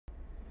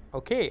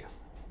Okay,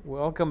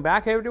 welcome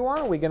back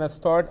everyone. We're gonna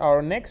start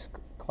our next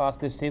class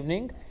this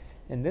evening.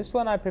 In this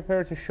one I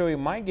prepared to show you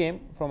my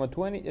game from a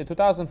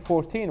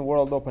 2014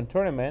 World Open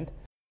tournament.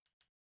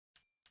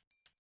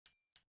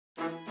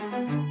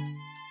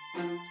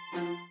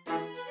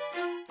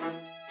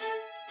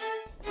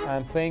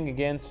 I'm playing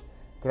against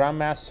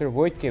Grandmaster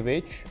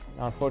Wojkiewicz.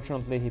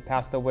 Unfortunately, he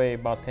passed away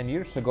about 10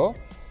 years ago.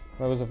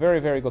 He was a very,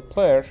 very good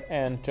player,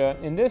 and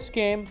in this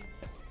game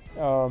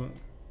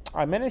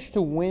I managed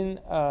to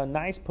win a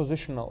nice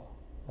positional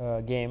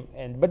game,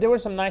 but there were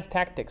some nice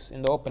tactics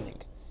in the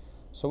opening.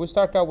 So we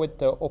start out with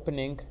the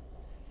opening,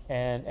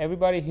 and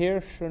everybody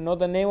here should know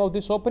the name of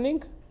this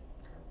opening?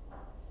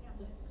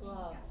 The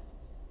Slav.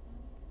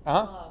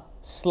 Slav.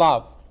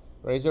 Slav.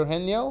 Raise your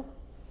hand, Neil.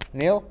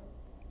 Neil?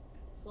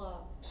 Slav.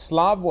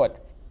 Slav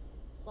what?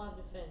 Slav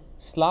defense.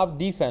 Slav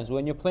defense.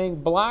 When you're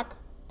playing black,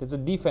 there's a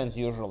defense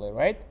usually,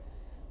 right?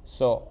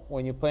 So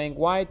when you're playing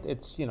white,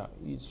 it's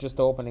it's just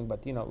the opening,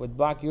 but with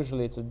black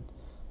usually it's a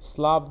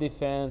Slav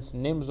defense,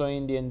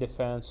 Nimzo-Indian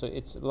defense, so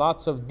it's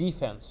lots of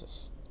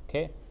defenses.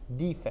 Okay,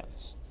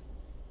 defense.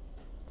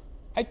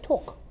 I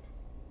took,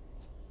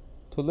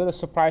 to a little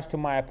surprise to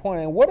my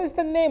opponent, what is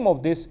the name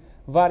of this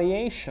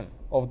variation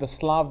of the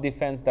Slav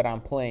defense that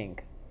I'm playing?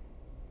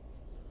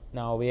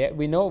 Now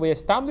we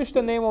established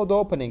the name of the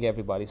opening,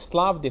 everybody.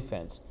 Slav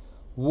defense.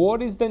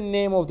 What is the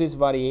name of this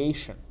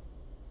variation?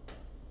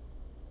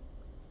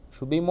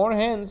 Should be more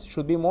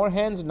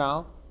hands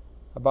now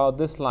about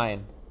this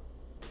line.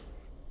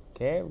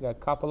 Okay, we got a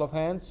couple of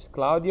hands.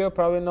 Claudio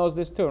probably knows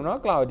this too, no,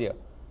 Claudio?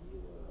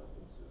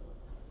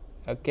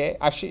 Okay,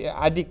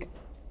 Adik.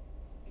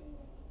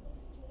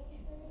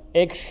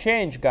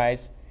 Exchange,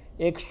 guys.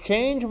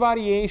 Exchange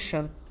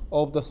variation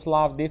of the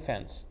Slav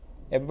defense.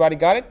 Everybody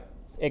got it?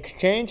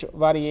 Exchange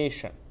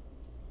variation.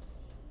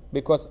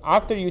 Because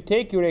after you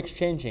take, you're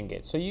exchanging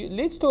it. So it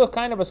leads to a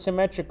kind of a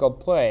symmetrical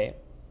play.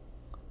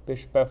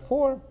 Bishop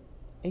f4,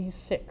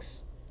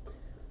 a6.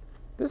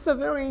 This is a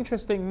very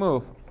interesting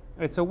move.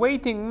 It's a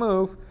waiting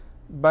move,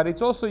 but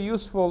it's also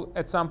useful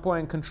at some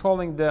point in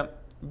controlling the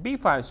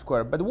b5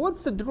 square. But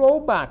what's the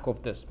drawback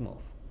of this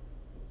move?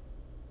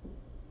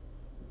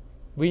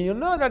 When you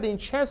know that in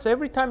chess,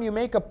 every time you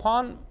make a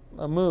pawn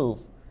move,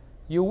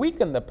 you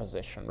weaken the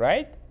position,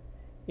 right?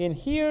 In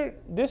here,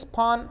 this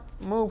pawn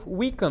move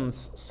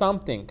weakens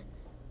something.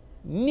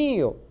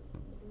 Neil.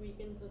 It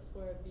weakens the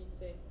square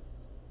b6.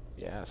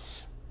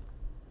 Yes.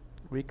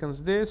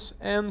 Weakens this,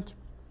 and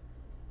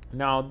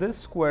now this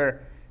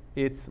square,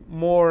 it's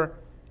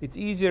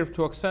easier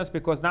to access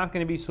because it's not going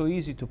to be so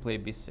easy to play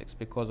b6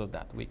 because of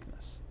that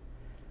weakness.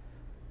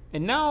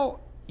 And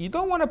now you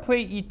don't want to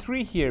play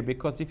e3 here,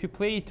 because if you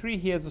play e3,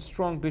 he has a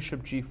strong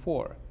bishop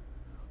g4.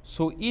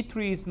 So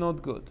e3 is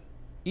not good.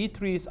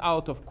 e3 is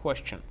out of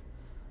question.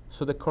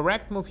 So the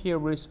correct move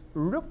here is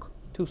rook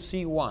to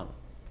c1.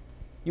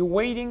 You're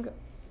waiting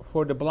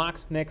for the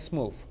black's next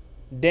move.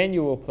 Then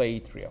you will play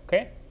e3,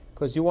 okay?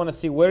 Because you want to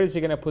see where is he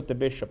going to put the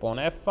bishop, on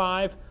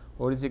f5,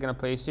 or is he going to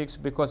play 6?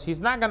 Because he's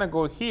not going to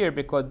go here,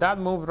 because that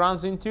move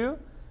runs into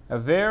a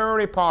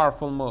very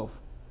powerful move.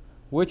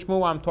 Which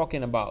move I'm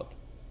talking about?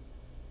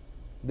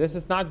 This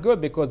is not good,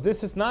 because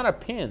this is not a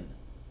pin.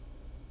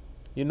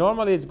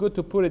 Normally it's good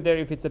to put it there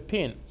if it's a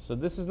pin. So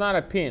this is not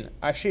a pin.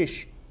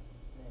 Ashish.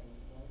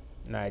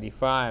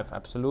 95,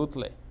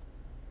 absolutely.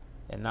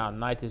 And now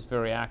knight is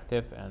very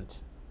active, and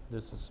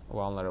this is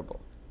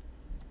vulnerable.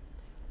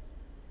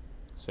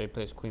 So he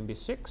plays queen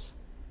b6.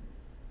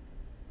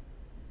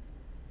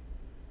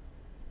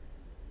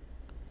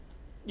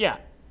 Yeah,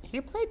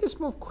 he played this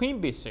move queen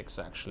b6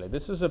 actually.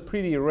 This is a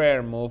pretty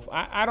rare move.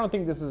 I don't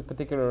think this is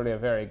particularly a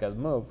very good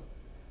move,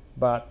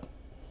 but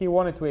he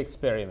wanted to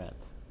experiment.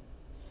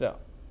 So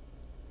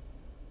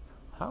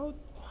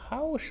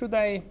how should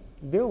I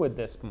deal with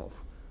this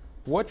move?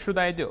 What should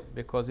I do?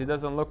 Because it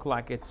doesn't look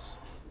like it's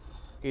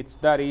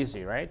that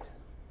easy, right?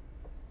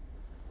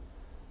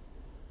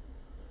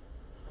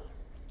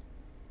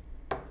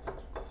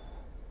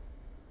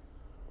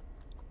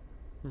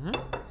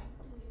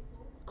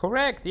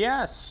 Correct,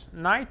 yes.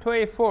 Knight to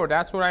a4,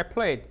 that's what I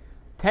played.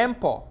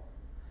 Tempo.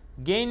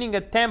 Gaining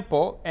a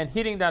tempo and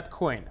hitting that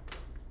queen.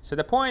 So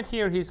the point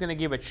here, he's going to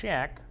give a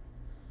check.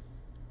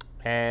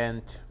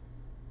 And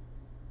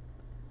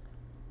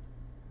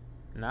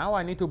now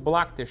I need to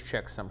block this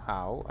check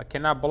somehow. I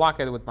cannot block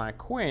it with my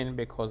queen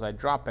because I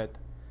drop it.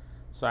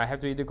 So I have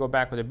to either go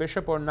back with a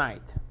bishop or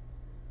knight.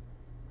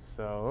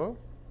 So,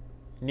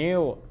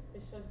 Neil.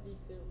 Bishop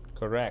d2.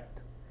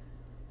 Correct.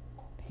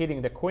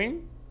 Hitting the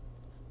queen.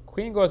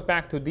 Queen goes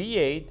back to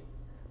d8,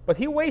 but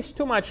he wastes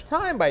too much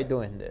time by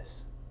doing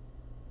this.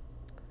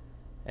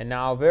 And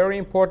now a very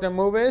important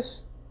move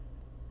is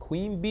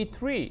queen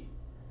b3.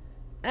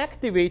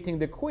 Activating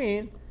the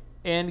queen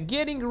and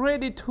getting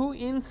ready to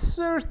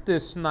insert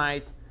this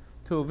knight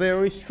to a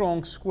very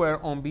strong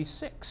square on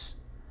b6.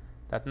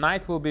 That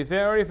knight will be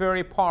very,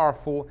 very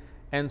powerful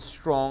and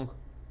strong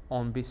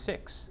on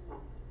b6.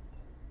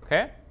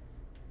 Okay?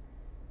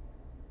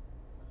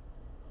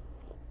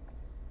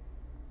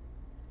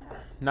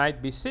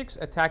 Knight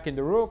b6, attacking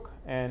the rook,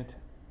 and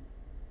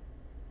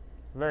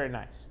Very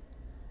nice.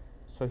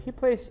 So he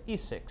plays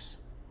e6.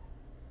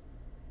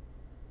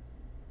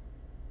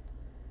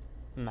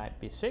 Knight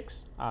b6,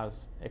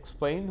 as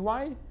explained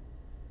why.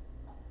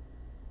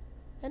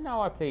 And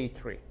now I play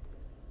e3.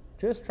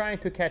 Just trying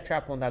to catch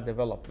up on that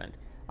development.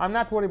 I'm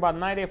not worried about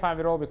knight a5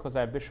 at all because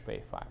I have bishop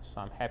a5,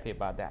 so I'm happy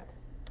about that.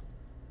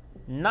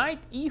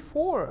 Knight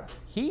e4.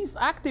 He's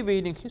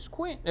activating his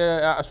queen.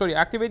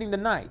 Activating the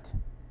knight.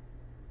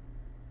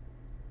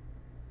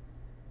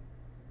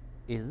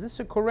 Is this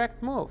a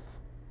correct move?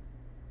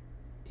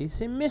 Is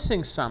he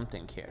missing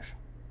something here?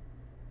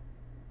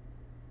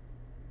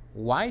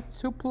 White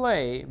to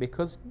play,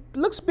 because it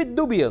looks a bit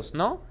dubious,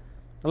 no?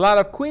 A lot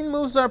of queen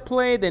moves are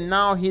played, and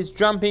now he's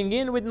jumping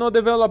in with no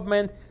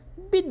development.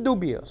 Bit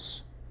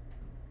dubious.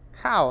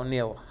 How,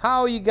 Neil?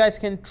 How you guys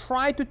can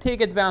try to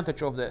take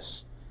advantage of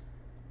this?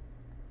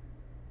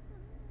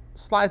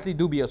 Slightly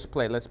dubious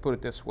play, let's put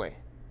it this way.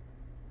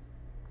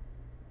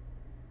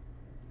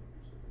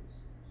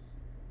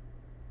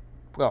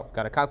 Well,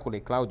 gotta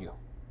calculate, Claudio.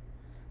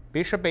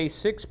 Bishop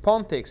a6,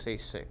 pawn takes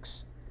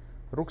a6.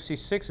 Rook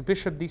c6,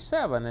 bishop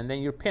d7, and then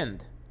you're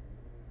pinned.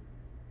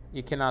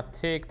 You cannot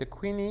take the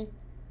queenie,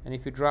 and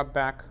if you drop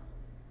back,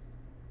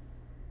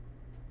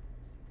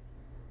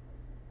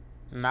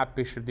 not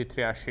bishop d3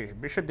 Ashish.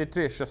 Bishop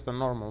d3 is just a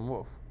normal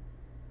move.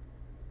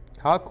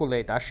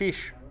 Calculate,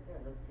 Ashish.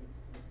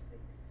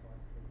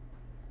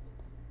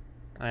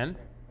 And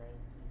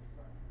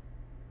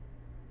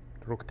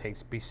rook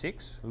takes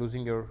b6,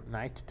 losing your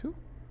knight too.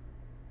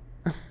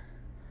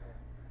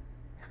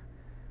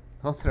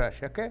 Don't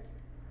rush, okay?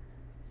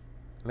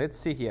 Let's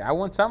see here. I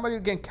want somebody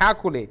who can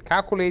calculate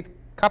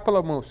couple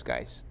of moves,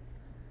 guys,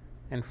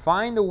 and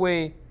find a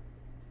way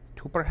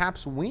to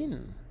perhaps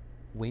win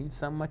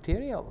some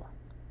material.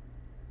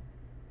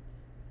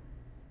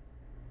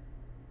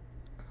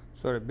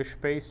 Sorry,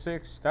 bishop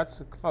a6.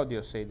 That's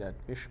Claudio say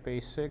that. Bishop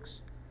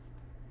a6,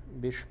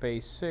 bishop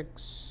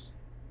a6,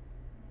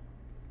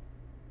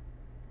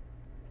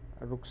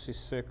 rook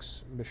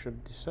c6, bishop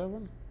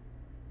d7.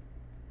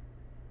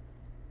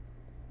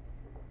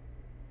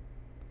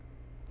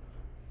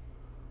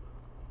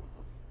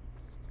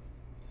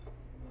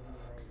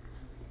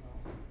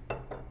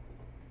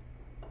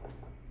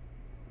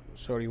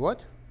 Sorry, what?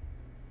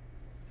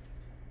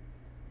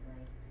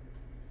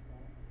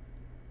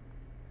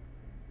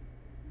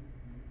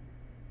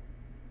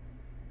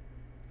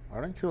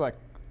 Aren't you like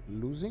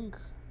losing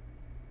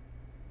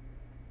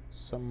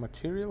some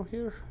material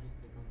here?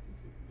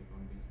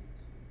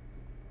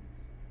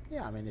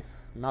 Yeah, I mean, if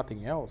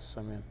nothing else,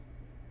 I mean.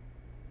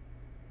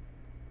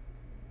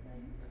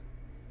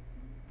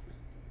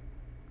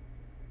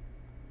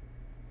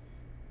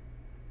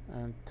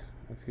 And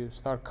if you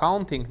start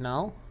counting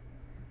now,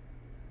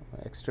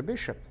 extra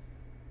bishop.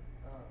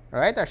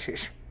 Right,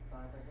 Ashish?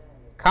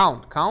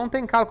 Count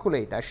and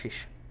calculate,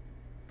 Ashish.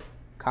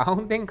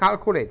 Count and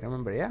calculate,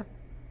 remember, yeah?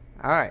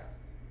 All right.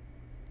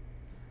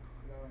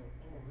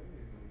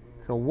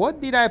 So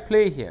what did I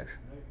play here?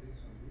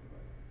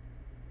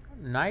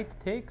 Knight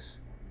takes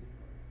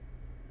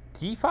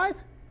d5?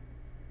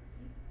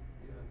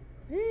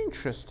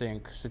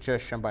 Interesting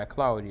suggestion by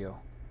Claudio.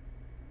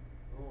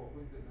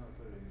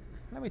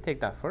 Let me take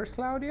that first,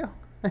 Claudio.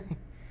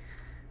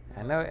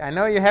 I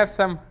know you have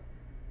some.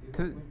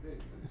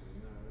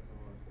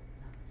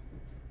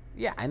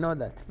 Yeah, I know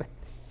that.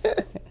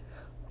 But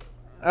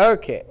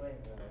okay.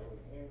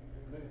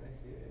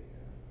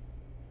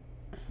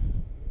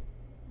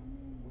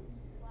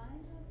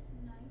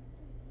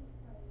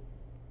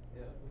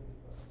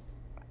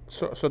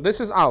 So this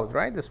is out,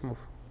 right? This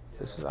move.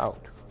 This is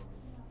out.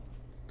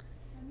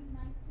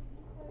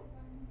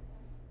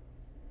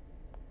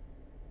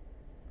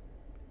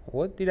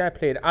 What did I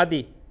play?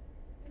 Adi.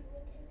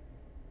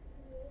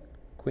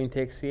 Queen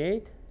takes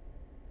c8.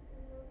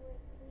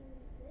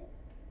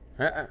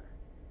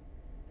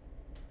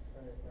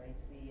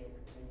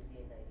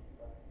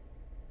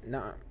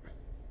 No.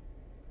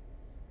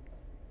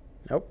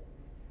 Nope.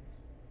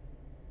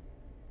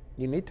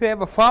 You need to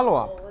have a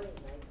follow-up.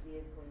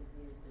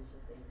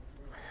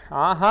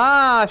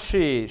 Aha,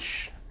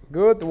 Ashish.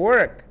 Good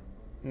work.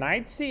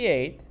 Knight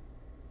c8,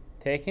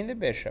 taking the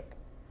bishop.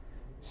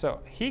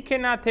 So he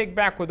cannot take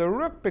back with the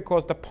rook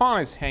because the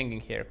pawn is hanging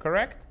here,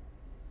 correct?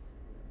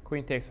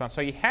 Queen takes pawn.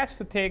 So he has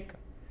to take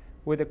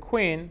with the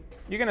queen.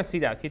 You're going to see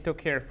that. He took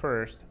here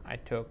first. I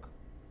took.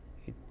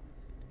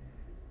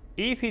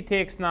 If he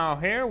takes now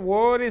here,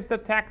 what is the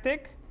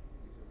tactic?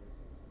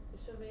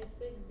 Bishop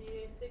a6,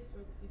 ba6,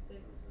 rook c6.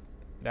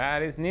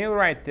 That is Neil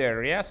right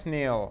there. Yes,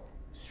 Neil.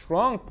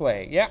 Strong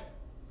play. Yeah.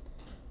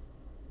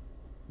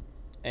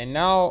 And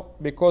now,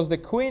 because the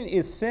queen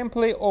is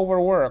simply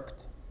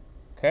overworked,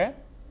 okay?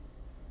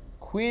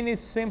 Queen is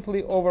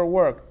simply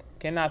overworked.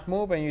 Cannot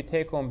move, and you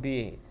take on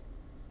b8.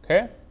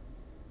 Okay?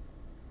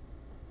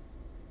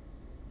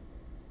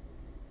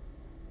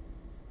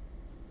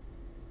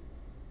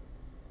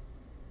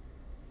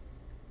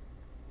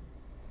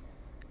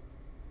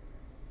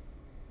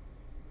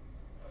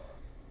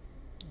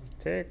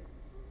 Take.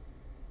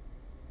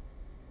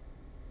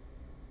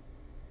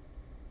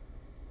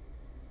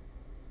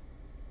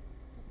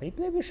 He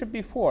played bishop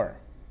b4.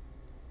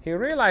 He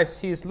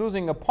realized he's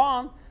losing a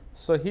pawn,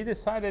 so he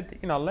decided,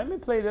 you know, let me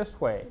play this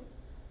way.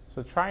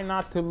 So try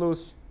not to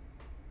lose.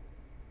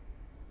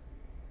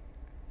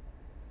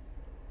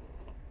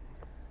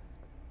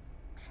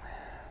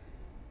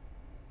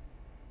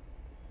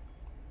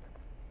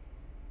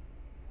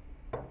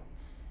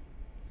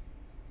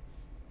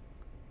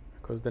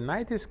 Because the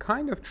knight is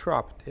kind of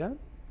trapped, yeah?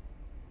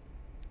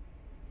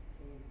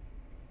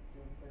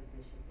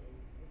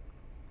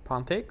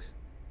 Pawn takes.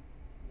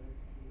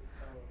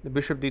 The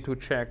bishop d2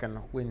 check and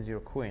wins your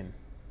queen.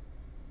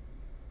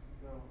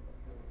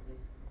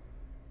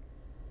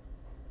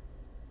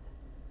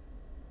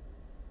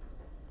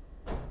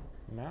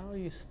 Now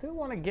you still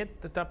want to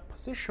get to that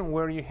position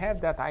where you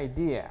have that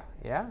idea,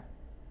 yeah?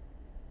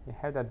 You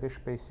have that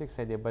bishop a6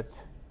 idea,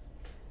 but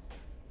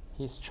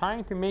he's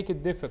trying to make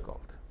it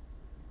difficult.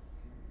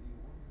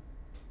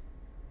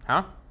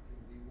 Huh?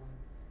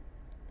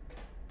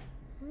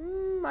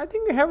 I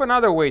think you have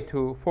another way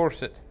to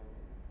force it.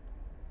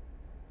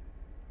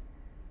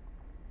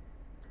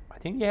 I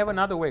think you have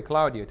another way,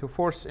 Claudio, to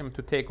force him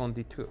to take on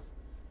d2.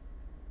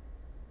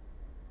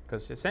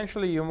 Because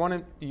essentially you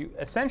want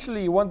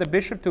the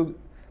bishop to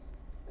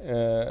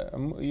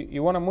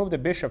you want to move the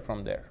bishop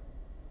from there.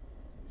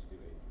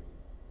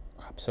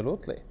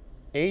 Absolutely.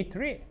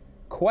 a3,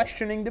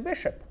 questioning the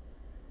bishop,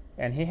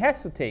 and he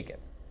has to take it.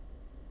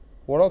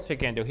 What else he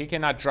can do? He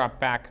cannot drop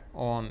back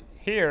on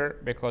here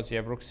because you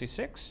have rook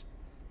c6.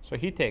 So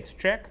he takes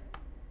check.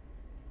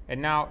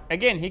 And now,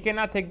 again, he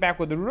cannot take back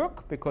with the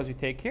rook because you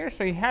take here,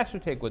 so he has to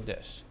take with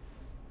this.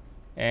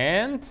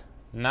 And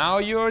now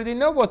you already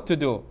know what to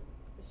do.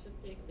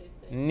 Bishop takes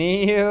a6.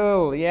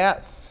 Kneel,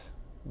 yes.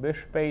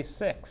 Bishop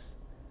a6.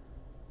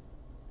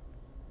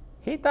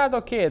 He thought,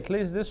 okay, at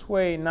least this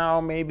way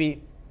now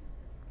maybe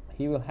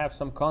he will have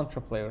some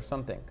counterplay or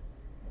something.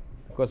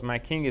 Because my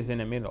king is in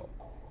the middle.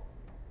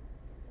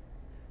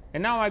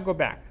 And now I go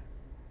back.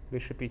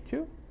 Bishop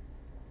e2.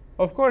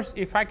 Of course,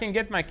 if I can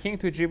get my king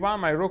to g1,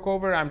 my rook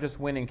over, I'm just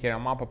winning here.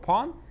 I'm up a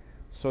pawn.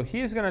 So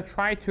he's going to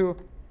try to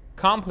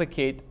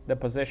complicate the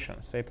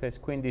position. So he plays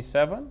queen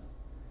d7.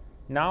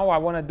 Now I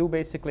want to do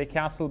basically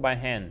castle by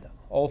hand.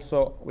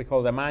 Also, we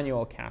call the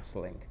manual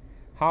castling.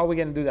 How are we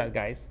going to do that,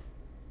 guys?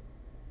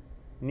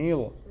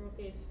 Kneel. Rook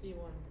hd1.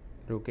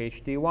 Rook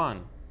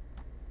hd1.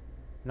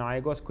 Now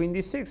he goes queen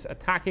d6,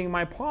 attacking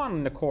my pawn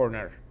in the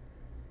corner.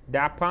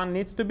 That pawn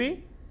needs to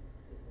be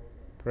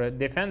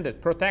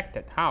defended,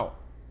 protected. How?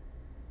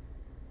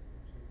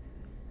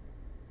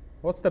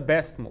 What's the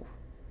best move?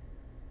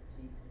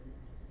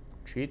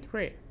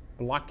 G3.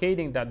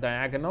 Blockading that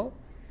diagonal.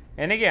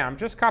 And again, I'm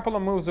just a couple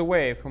of moves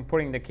away from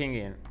putting the king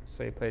in.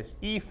 So he plays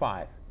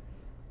e5.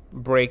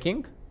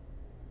 Breaking.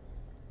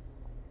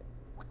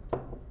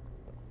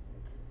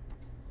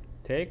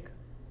 Take.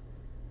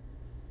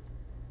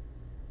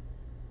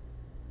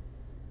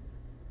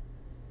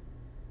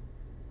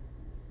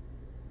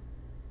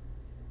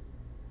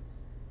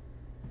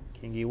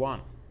 King e1.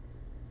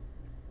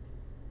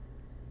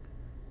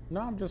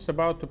 Now I'm just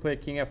about to play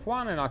king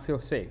f1 and I feel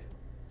safe.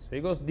 So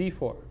he goes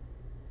d4.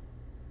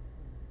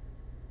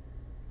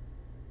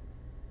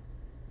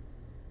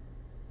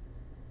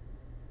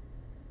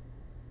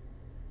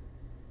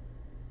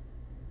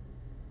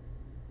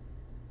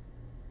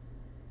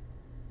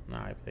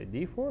 Now I play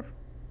d4. What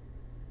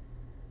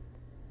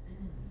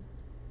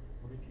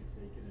if you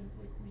take it and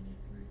play queen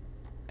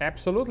e3?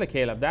 Absolutely,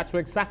 Caleb. That's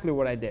exactly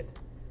what I did.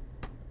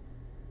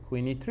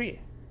 Queen e3.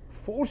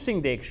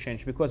 Forcing the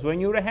exchange, because when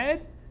you're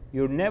ahead,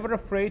 you're never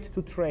afraid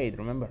to trade,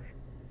 remember.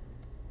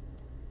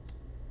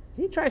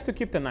 He tries to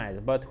keep the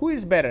knight, but who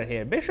is better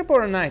here, bishop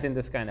or a knight in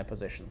this kind of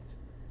positions?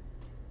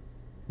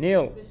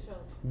 Neil.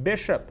 Bishop.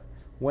 Bishop.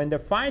 When the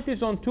fight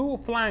is on two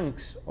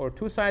flanks or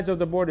two sides of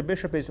the board, the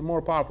bishop is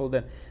more powerful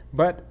than.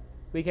 But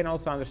we can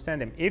also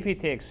understand him. If he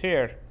takes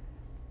here,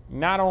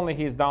 not only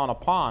he's down a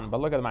pawn,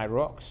 but look at my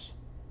rooks.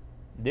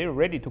 They're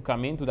ready to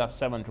come into that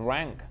 7th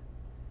rank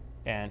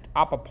and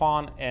up a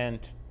pawn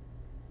and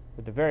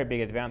with a very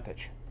big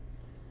advantage.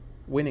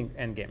 Winning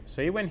endgame.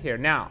 So he went here.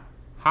 Now,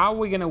 how are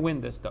we going to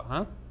win this though,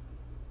 huh?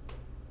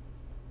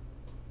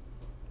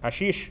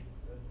 Ashish.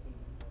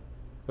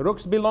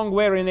 Rooks belong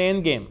where in the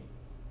endgame?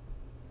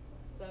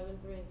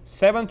 7th rank.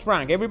 7th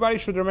rank. Everybody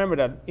should remember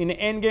that. In the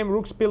endgame,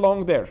 rooks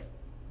belong there.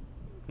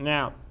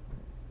 Now,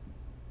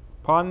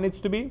 pawn needs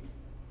to be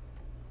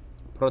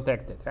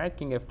protected, right?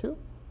 King f2.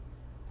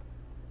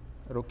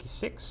 Rook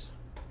e6.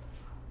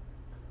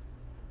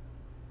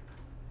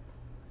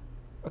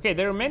 Okay,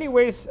 there are many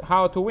ways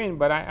how to win,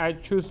 but I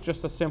choose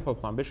just a simple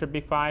plan. Bishop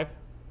b5.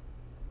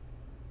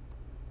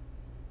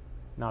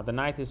 Now the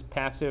knight is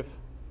passive.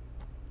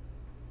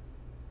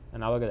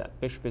 And now look at that.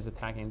 Bishop is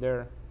attacking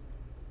there.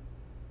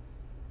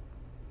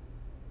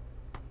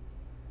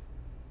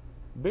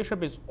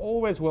 Bishop is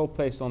always well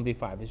placed on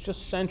d5. It's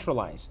just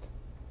centralized.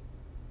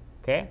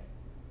 Okay?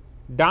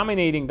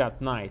 Dominating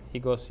that knight. He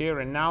goes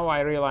here, and now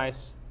I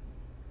realize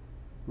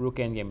rook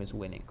endgame is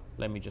winning.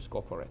 Let me just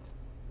go for it.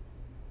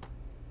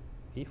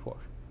 e4.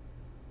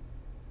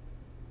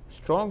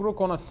 Strong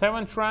rook on a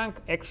 7th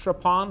rank, extra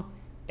pawn,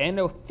 and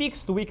a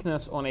fixed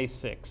weakness on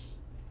a6.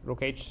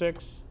 Rook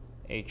h6,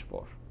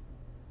 h4.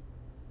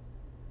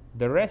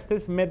 The rest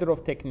is matter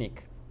of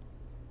technique.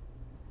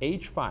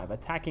 h5,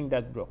 attacking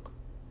that rook.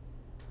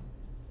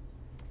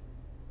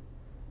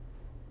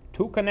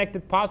 2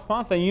 connected pass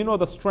pawns, and you know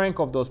the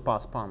strength of those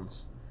pass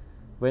pawns.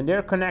 When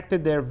they're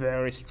connected, they're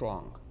very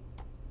strong.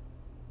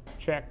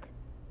 Check,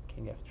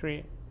 king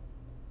f3.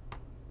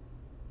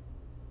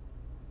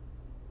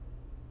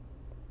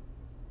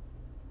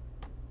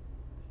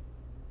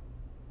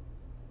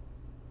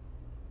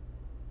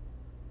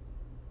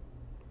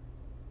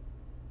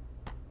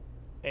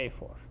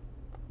 a4.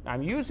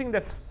 I'm using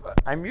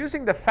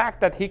the fact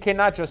that he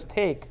cannot just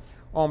take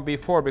on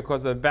b4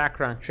 because of the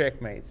background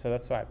checkmate, so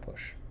that's why I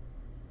push.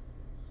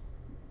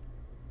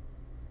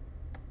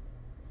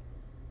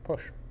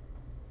 Push.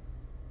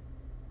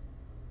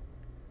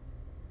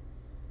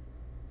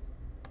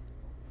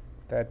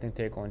 Threatening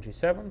take on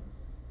g7.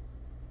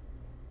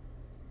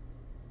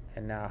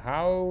 And now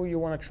how you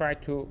want to try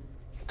to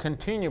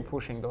continue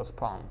pushing those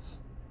pawns?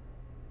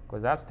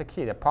 Because that's the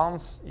key. The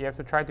pawns, you have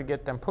to try to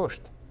get them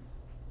pushed.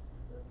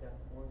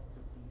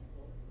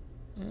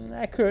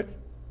 I could.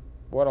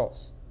 What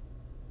else?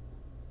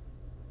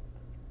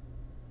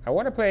 I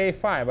want to play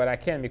a5, but I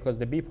can't because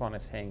the b pawn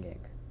is hanging.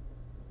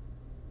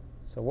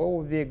 So what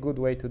would be a good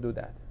way to do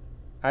that?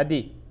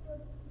 Adi.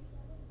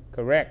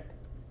 Correct.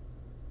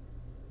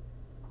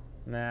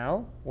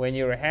 Now, when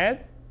you're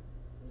ahead,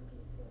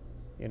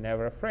 you're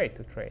never afraid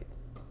to trade.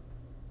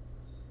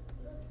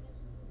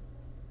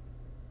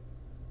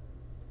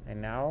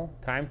 And now,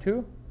 time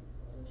to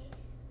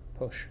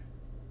push.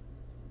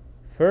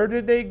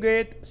 Further they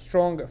get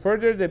stronger,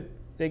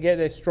 they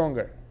get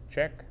stronger.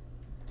 Check.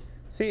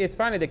 See, it's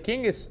funny, the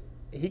king is,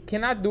 he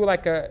cannot do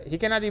like a, he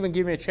cannot even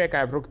give me a check. I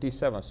have rook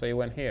d7, so he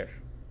went here.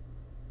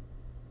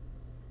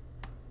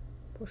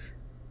 Push.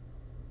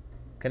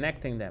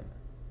 Connecting them.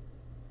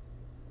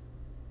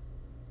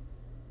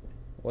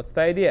 What's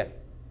the idea?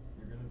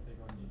 You're going to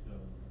take on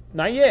d7.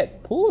 Not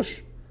yet.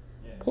 Push.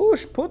 Yeah.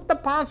 Push. Put the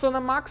pawns on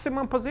the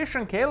maximum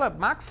position, Caleb.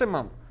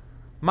 Maximum.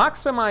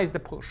 Maximize the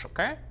push,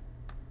 okay?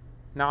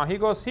 Now he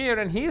goes here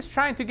and he's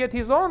trying to get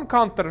his own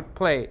counter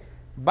play,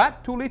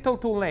 but too little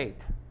too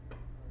late.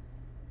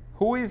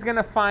 Who is going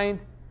to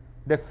find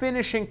the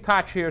finishing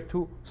touch here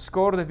to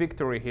score the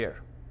victory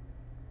here?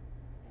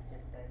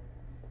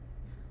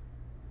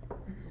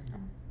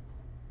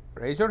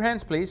 Raise your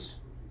hands, please.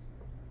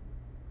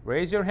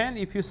 Raise your hand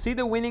if you see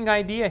the winning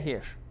idea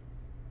here.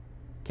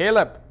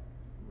 Caleb.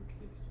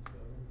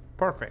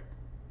 Perfect.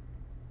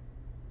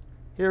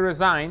 He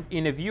resigned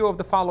in a view of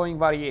the following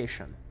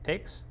variation.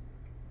 Takes.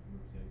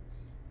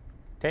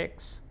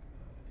 Takes.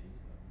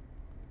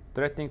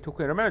 Threatening to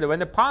queen. Remember, when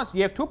the pawns,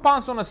 you have 2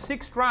 pawns on a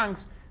 6th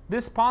ranks,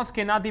 this pawns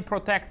cannot be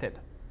protected.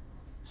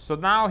 So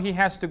now he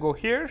has to go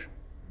here.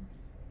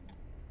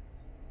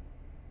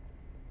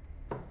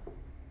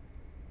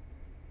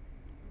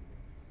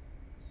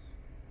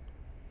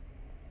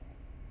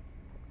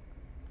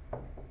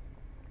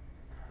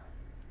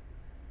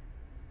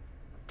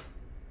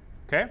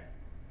 Okay.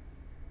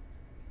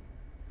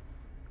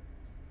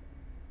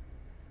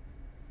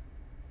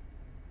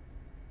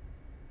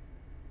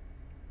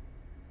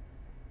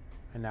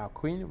 And now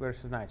queen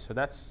versus knight. So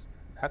that's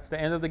the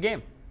end of the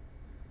game.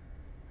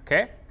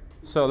 Okay?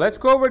 So let's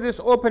go over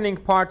this opening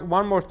part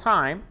one more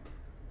time.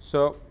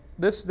 So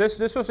this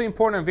was an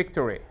important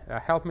victory.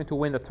 Helped me to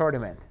win the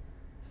tournament.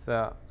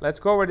 So let's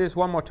go over this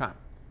one more time.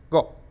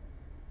 Go.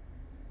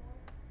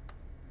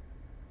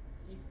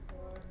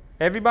 C4.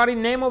 Everybody,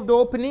 name of the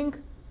opening?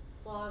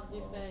 Slav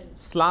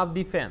defense. Slav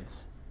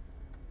defense.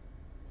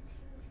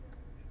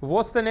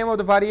 What's the name of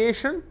the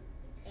variation?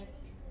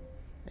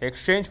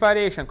 Exchange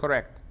variation,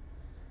 correct.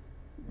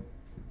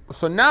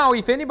 So now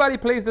if anybody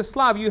plays the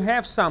Slav, you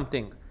have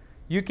something.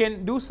 You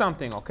can do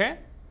something, okay?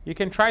 You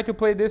can try to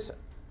play this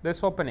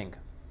opening.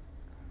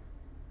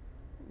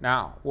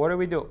 Now, what do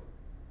we do?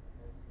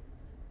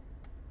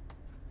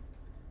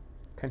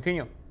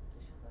 Continue.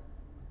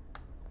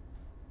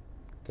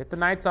 Get the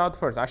knights out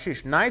first.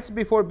 Ashish, knights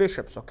before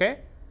bishops, okay?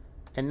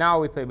 And now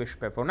we play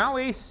bishop f4. Now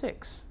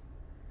a6.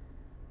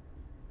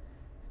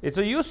 It's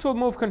a useful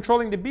move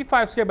controlling the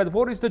b5 square, but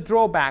what is the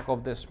drawback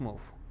of this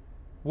move?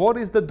 What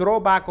is the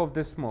drawback of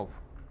this move?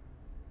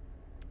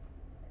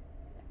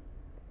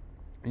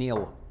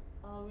 Neil.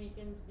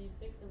 Weakens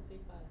b6 and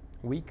c5.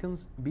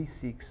 Weakens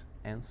b6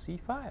 and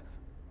c5.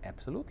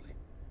 Absolutely.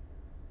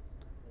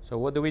 So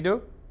what do we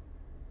do?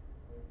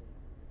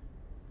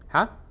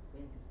 Huh?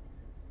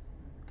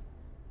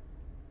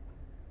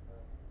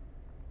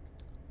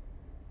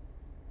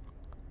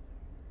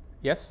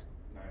 Yes?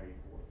 Knight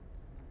a4.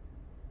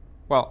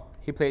 Well,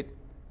 he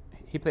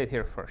played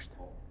here first.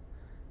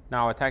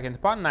 Now attacking the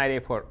pawn,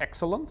 knight a4,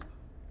 excellent.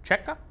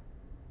 Checker.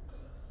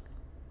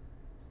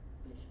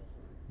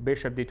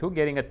 Bishop d2,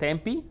 getting a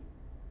tempi.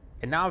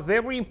 And now a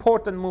very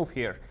important move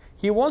here.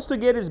 He wants to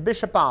get his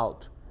bishop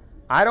out.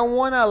 I don't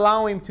want to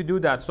allow him to do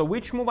that. So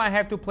which move I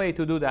have to play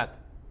to do that?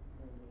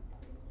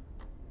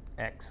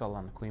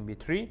 Excellent, queen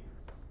b3.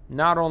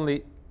 Not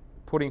only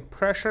putting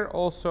pressure,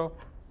 also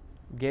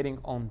getting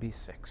on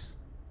b6.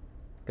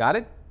 Got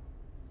it?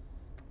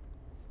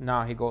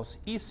 Now he goes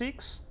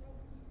e6.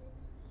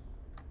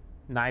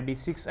 Knight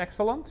b6,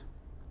 excellent.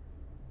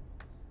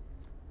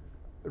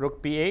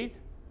 Rook b8.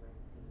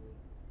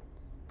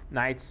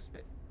 Knight,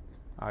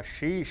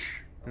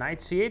 sheesh. Knight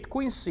c8,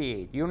 queen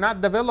c8. You're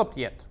not developed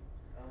yet.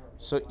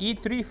 So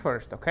e3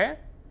 first, okay?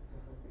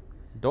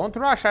 Don't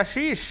rush,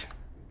 Ashish.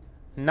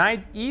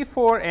 Knight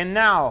e4, and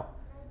now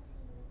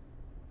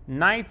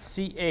knight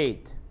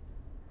c8.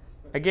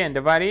 Again,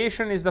 the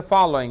variation is the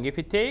following. If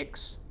he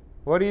takes,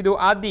 what do you do?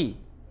 Adi.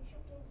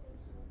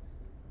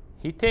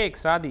 He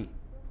takes Adi.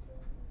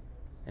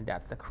 And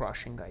that's the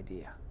crushing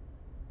idea.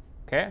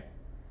 Okay?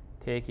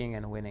 Taking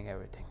and winning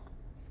everything.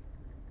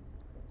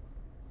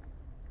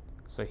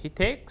 So he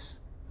takes.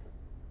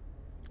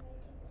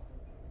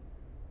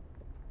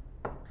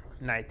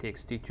 Knight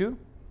takes d2.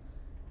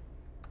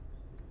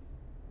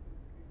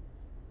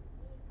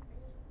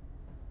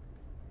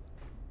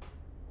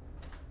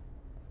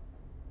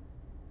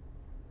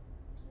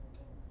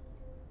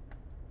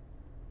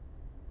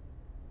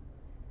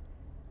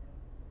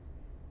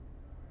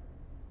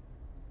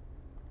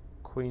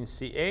 Queen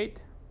c8.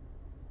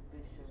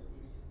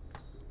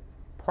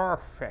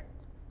 Perfect.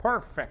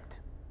 Perfect.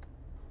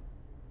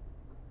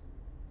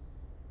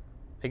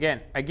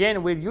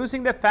 Again, we're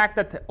using the fact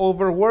that the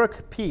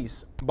overworked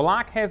piece.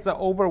 Black has the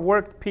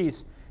overworked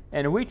piece.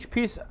 And which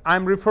piece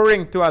I'm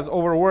referring to as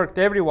overworked,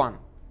 everyone?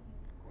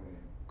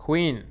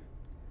 Queen.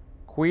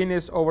 Queen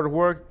is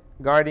overworked,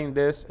 guarding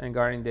this and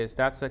guarding this.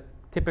 That's a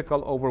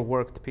typical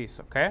overworked piece,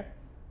 okay?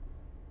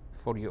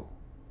 For you.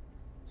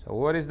 So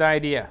what is the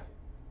idea?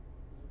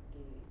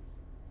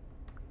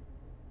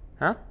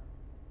 Huh?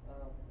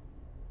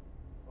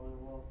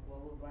 What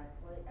will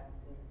black play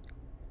after?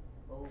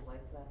 What will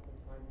white play after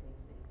pawn takes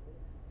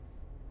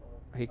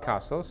a6? He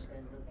castles.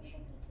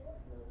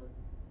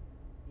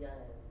 Yeah,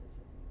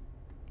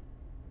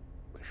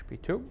 Bishop b2.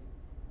 Is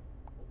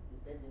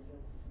there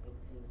difference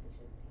between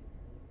bishop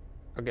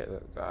b2? Okay,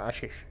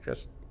 Ashish,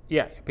 just,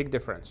 yeah, big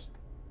difference.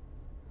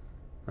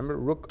 Remember,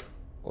 rook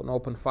on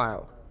open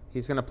file.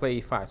 He's going to play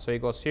e5. So he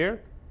goes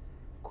here,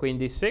 queen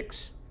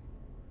d6.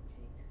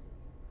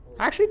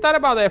 I actually thought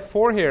about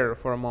f4 here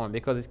for a moment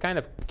because it kind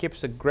of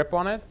keeps a grip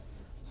on it.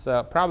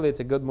 So probably it's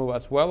a good move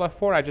as well,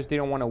 f4. I just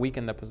didn't want to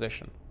weaken the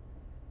position.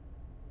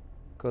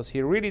 Because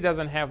he really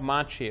doesn't have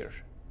much here.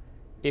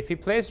 If he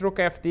plays rook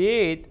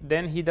fd8,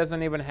 then he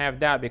doesn't even have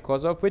that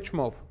because of which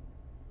move?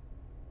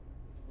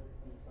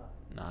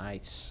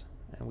 Nice.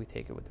 And we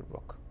take it with the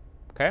rook.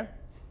 Okay?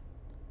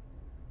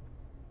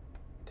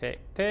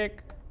 Take.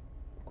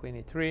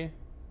 Queen e3.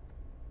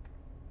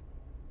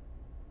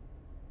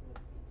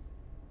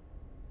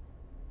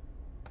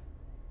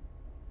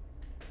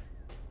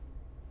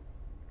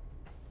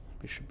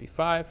 Bishop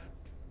b5.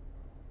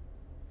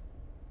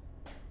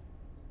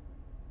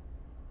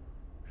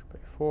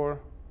 Bishop a4.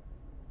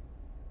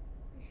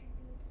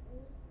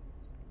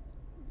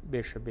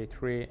 Bishop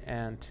b3,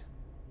 and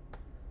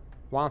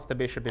once the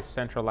bishop is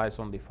centralized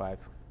on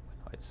d5,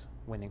 it's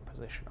winning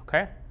position,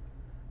 okay?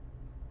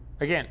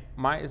 Again,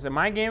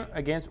 my game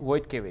against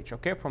Wojtkiewicz,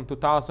 okay, from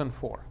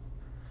 2004.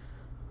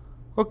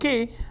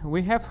 Okay,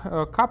 we have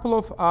a couple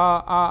of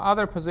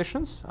other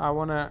positions I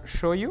want to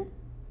show you.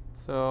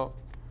 So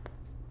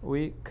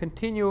we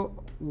continue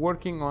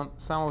working on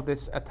some of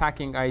these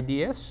attacking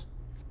ideas.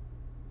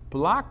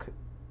 Black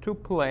to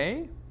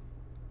play.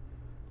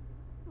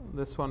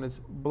 This one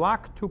is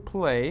black to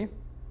play.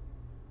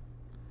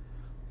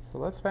 So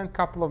let's spend a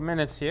couple of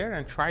minutes here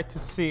and try to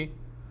see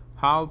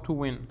how to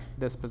win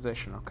this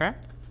position, okay?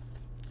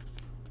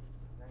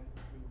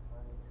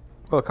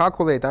 Well,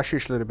 calculate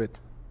Ashish a little bit.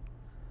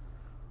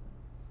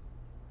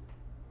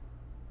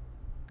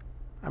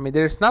 I mean,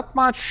 there's not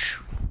much.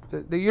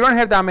 You don't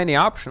have that many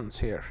options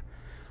here.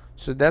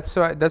 So that's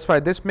why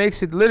this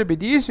makes it a little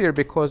bit easier,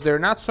 because there are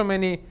not so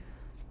many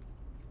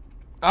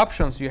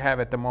options you have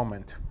at the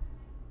moment.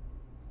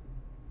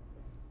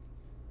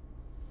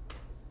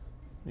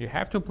 You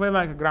have to play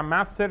like a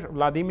Grandmaster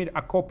Vladimir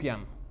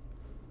Akopian.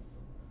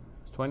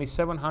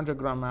 2700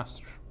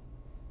 Grandmaster.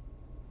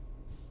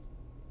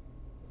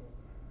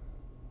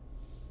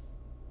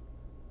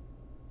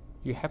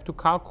 You have to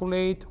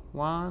calculate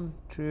 1,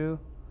 2,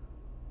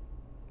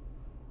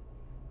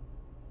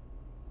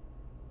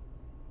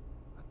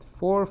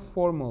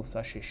 4 moves,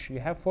 Ashish. You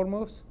have 4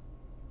 moves?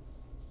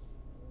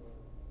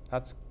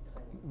 That's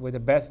with the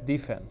best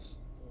defense.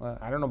 Well,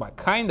 I don't know, but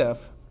kind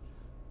of.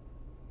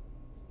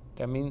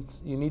 That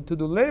means you need to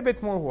do a little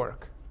bit more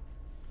work.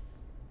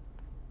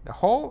 The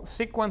whole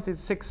sequence is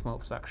 6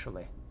 moves,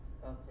 actually.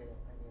 Okay.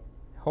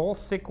 Whole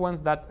sequence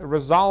that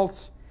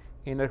results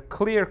in a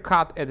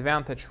clear-cut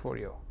advantage for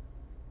you.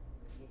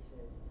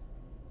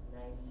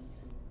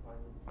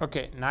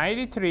 Okay,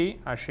 93,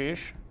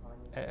 Ashish.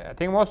 I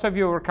think most of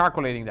you were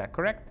calculating that,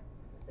 correct?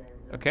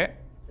 Okay.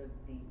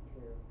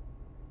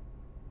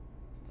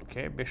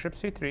 Okay, bishop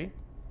c3.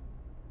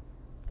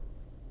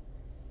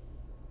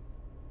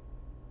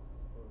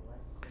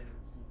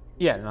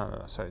 Yeah,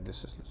 no, sorry,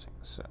 this is losing.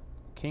 So,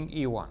 king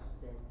e1.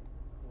 Then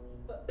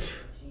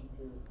queen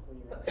g2,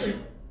 queen f1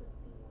 with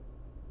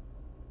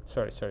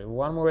d1. Sorry,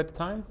 one more at a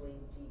time. Queen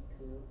g2,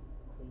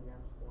 queen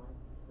f1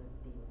 with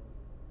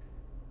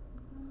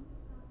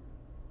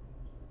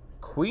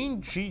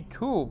d1. Queen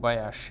g2 by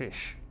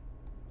Ashish.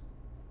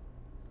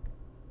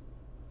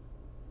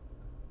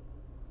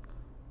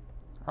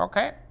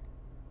 Okay.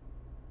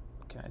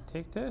 Can I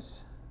take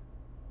this?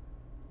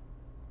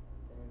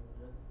 Then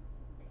rook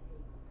takes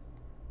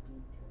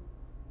b2.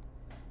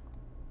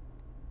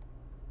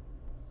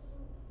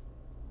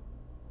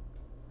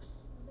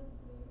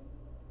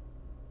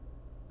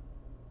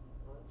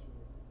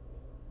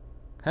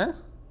 Huh?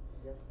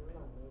 Just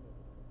not mated.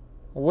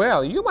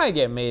 Well, you might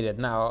get mated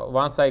now.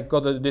 Once I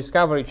got the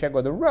discovery check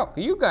with the rook,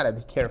 you gotta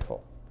be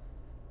careful.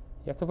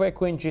 You have to play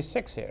queen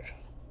g6 here.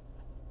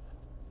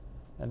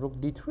 And rook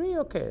d3,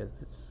 okay,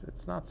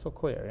 it's not so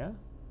clear, yeah?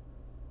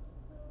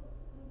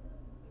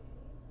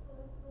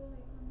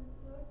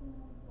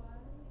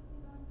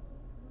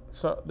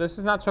 So this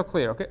is not so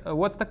clear, okay?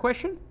 What's the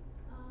question?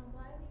 Why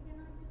we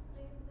cannot just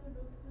place the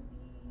rook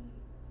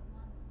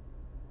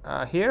to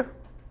b1? Here?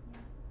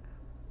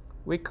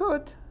 We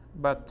could,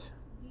 but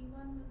d1 will be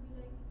like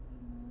if he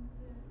moves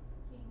his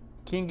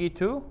king e2?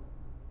 Then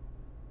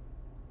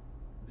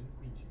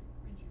queen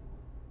g1.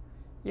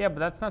 Yeah, but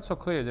that's not so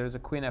clear. There's a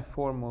queen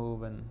f4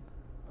 move and...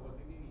 I was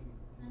thinking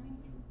I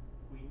mean-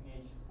 queen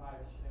h5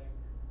 check.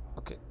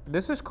 Okay,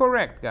 this is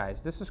correct,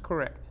 guys. This is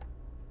correct.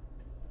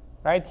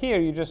 Right here,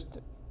 you just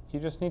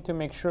need to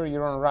make sure you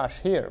don't rush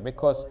here,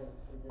 because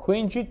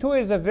queen g2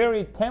 is a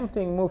very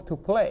tempting move to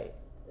play.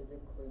 Is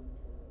it queen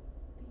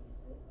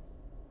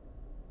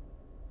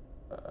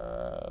to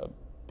d6?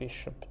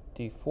 Bishop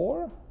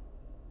d4?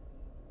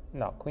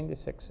 No, queen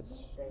d6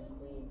 is... Then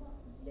queen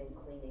h2?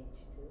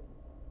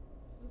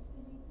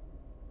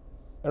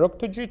 Rook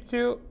to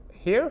g2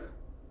 here?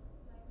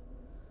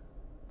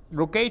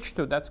 Rook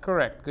h2, that's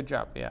correct. Good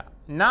job, yeah.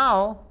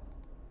 Now,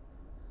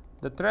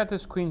 the threat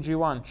is queen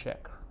g1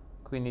 check.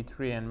 Queen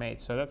e3 and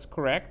mate, so that's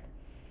correct.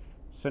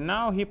 So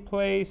now he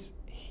plays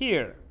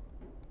here.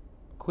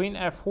 Queen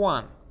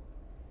f1. No.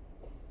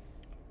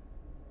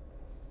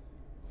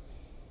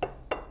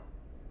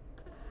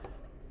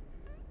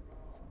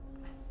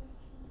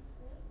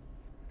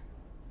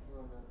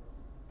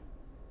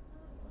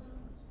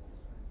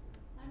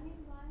 I mean,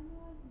 why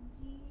not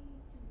g2?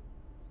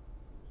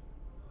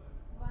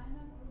 Why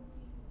not rook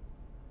g2?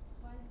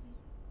 Why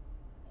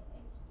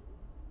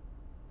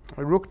h2?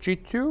 Rook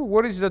g2,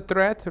 what is the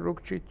threat?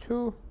 Rook g2. I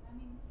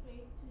mean,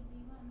 straight to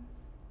g1.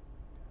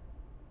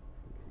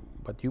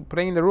 But you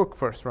playing the rook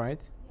first,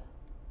 right?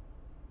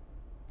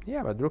 Yeah.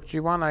 Yeah, but rook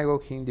g1, I go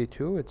king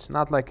d2. It's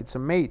not like it's a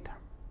mate.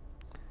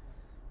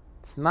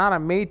 It's not a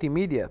mate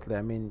immediately.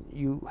 I mean,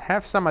 you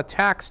have some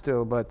attack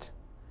still, but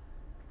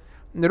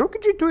the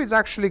rook g2 is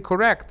actually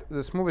correct.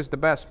 This move is the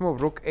best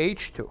move. Rook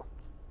h2,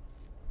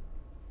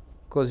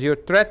 because you're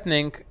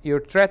threatening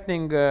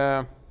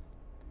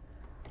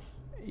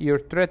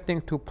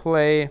to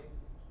play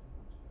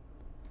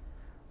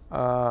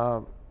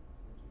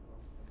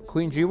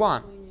queen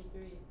g1. Queen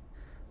e3.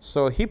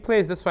 So he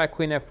plays this way,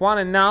 queen f1,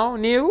 and now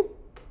Neil.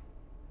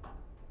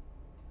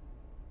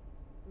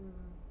 Then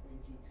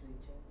g3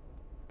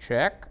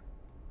 Check.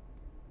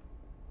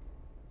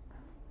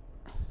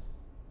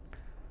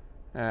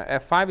 check.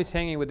 F5 is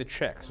hanging with the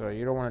check, so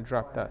you don't want to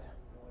drop that.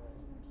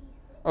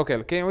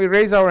 Okay, can we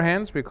raise our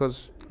hands,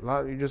 because a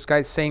lot of you just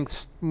guys saying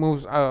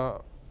moves,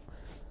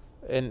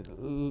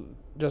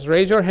 just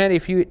raise your hand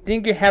if you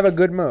think you have a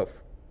good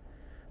move.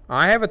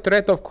 I have a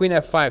threat of queen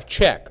f5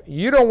 check.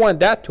 You don't want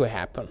that to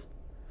happen,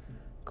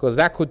 because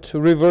that could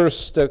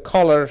reverse the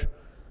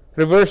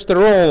reverse the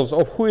roles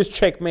of who is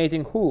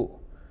checkmating who.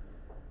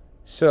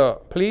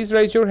 So please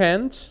raise your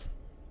hands.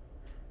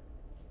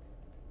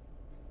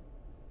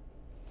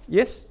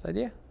 Yes,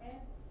 idea?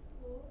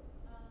 f4,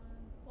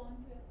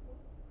 pawn to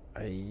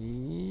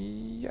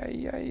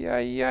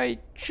f4. Ay,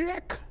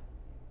 check.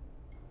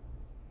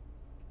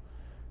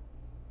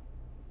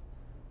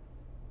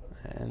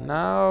 And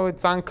now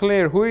it's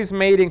unclear who is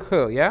mating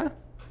who, yeah? This is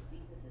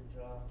a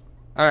draw.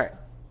 All right.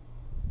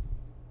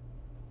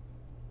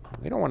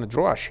 We don't want to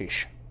draw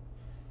Ashish.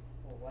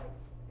 For white, if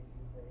you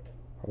play it.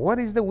 What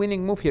is the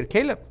winning move here,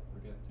 Caleb?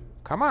 Rook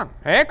f2. Come on,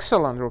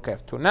 excellent, rook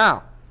f2.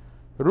 Now,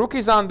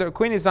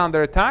 queen is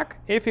under attack.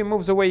 If he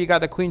moves away, you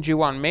got a queen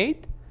g1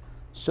 mate.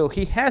 So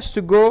he has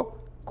to go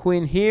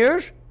queen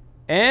here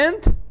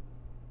and Queen f3.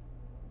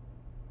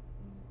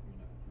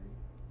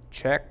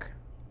 check.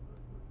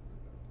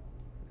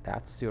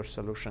 That's your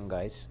solution,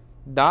 guys.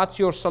 That's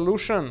your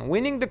solution.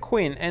 Winning the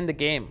queen and the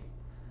game.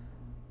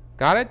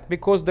 Got it?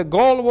 Because the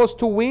goal was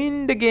to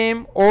win the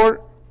game,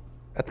 or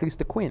at least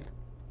the queen.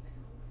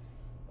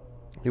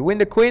 You win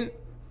the queen,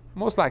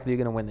 most likely you're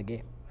going to win the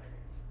game.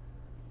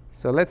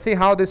 So let's see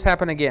how this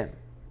happened again.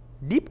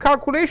 Deep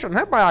calculation,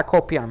 huh, by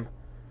Akopian.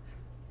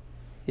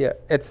 Yeah,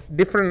 it's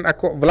different.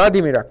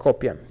 Vladimir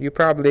Akopian. You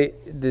probably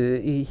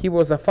he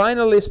was a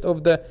finalist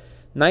of the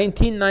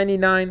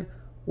 1999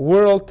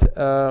 World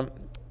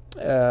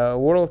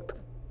World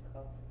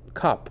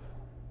Cup.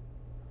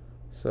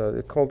 So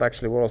they called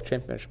actually World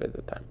Championship at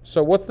the time.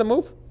 So what's the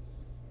move?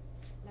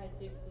 Knight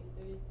takes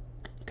c3.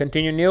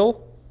 Continue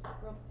nil.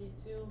 Rook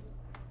d2.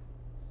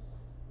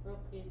 Rook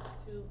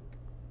h2.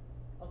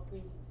 Or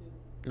queen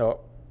d2. No.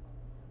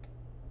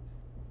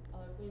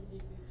 Queen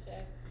g3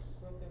 check.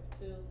 Rook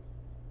f2.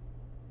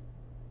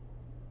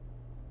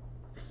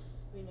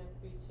 Queen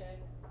f3 check.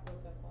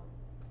 Rook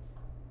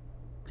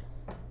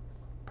f1.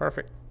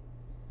 Perfect.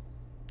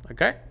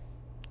 Okay.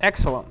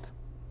 Excellent.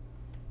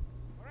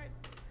 All right.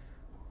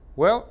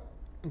 Well,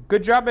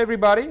 good job,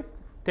 everybody.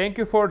 Thank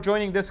you for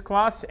joining this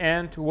class,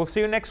 and we'll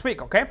see you next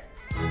week, okay?